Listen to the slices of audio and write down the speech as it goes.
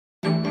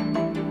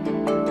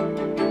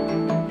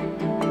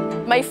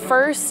My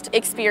first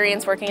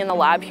experience working in the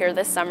lab here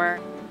this summer,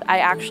 I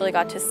actually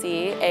got to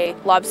see a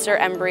lobster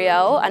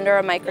embryo under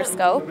a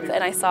microscope,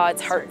 and I saw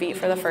its heartbeat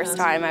for the first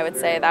time. I would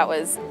say that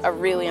was a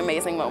really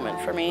amazing moment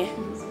for me.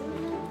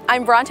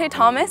 I'm Bronte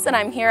Thomas, and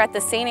I'm here at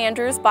the St.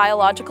 Andrews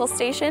Biological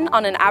Station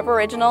on an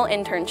Aboriginal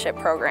internship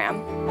program.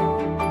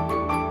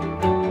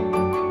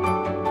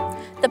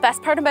 The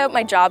best part about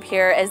my job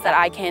here is that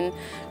I can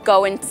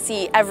go and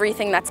see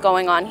everything that's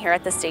going on here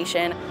at the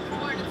station.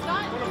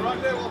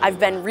 I've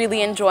been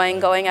really enjoying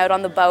going out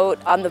on the boat,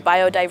 on the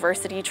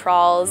biodiversity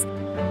trawls.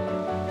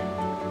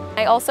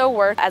 I also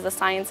work as a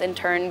science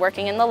intern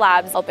working in the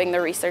labs, helping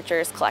the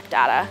researchers collect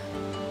data.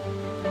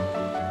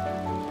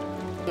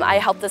 I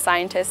help the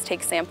scientists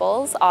take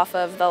samples off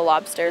of the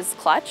lobster's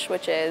clutch,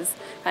 which is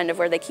kind of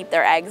where they keep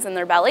their eggs in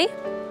their belly.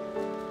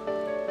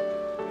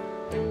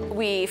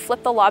 We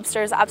flip the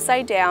lobsters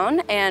upside down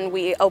and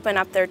we open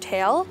up their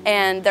tail,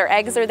 and their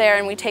eggs are there,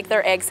 and we take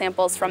their egg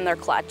samples from their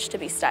clutch to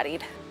be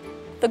studied.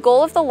 The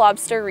goal of the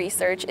lobster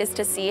research is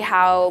to see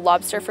how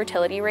lobster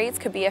fertility rates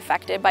could be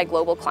affected by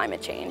global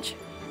climate change.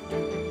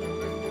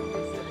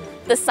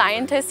 The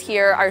scientists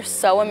here are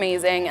so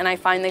amazing, and I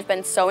find they've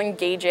been so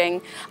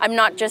engaging. I'm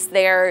not just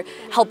there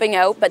helping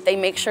out, but they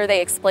make sure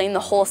they explain the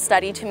whole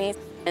study to me,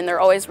 and they're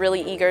always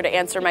really eager to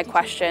answer my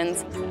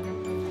questions.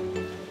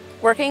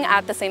 Working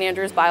at the St.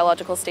 Andrews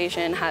Biological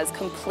Station has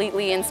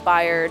completely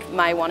inspired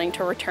my wanting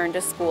to return to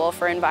school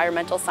for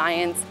environmental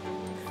science.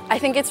 I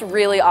think it's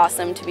really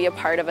awesome to be a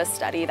part of a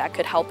study that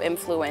could help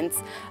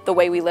influence the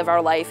way we live our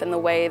life and the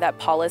way that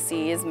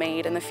policy is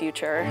made in the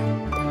future.